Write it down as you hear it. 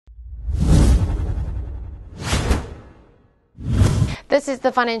This is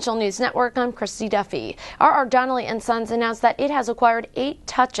the Financial News Network. I'm Christy Duffy. RR Donnelley & Sons announced that it has acquired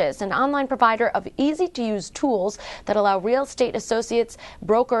 8touches, an online provider of easy-to-use tools that allow real estate associates,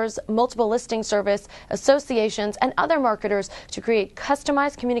 brokers, multiple listing service, associations, and other marketers to create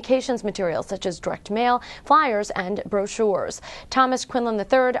customized communications materials such as direct mail, flyers, and brochures. Thomas Quinlan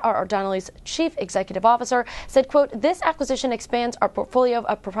III, RR Donnelley's Chief Executive Officer, said, quote, "This acquisition expands our portfolio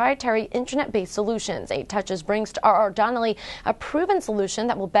of proprietary internet-based solutions. 8touches brings to RR Donnelley a proven solution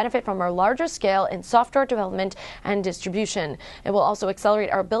that will benefit from our larger scale in software development and distribution. It will also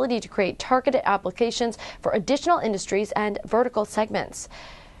accelerate our ability to create targeted applications for additional industries and vertical segments."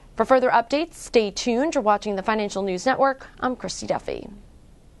 For further updates, stay tuned. You're watching the Financial News Network. I'm Christy Duffy.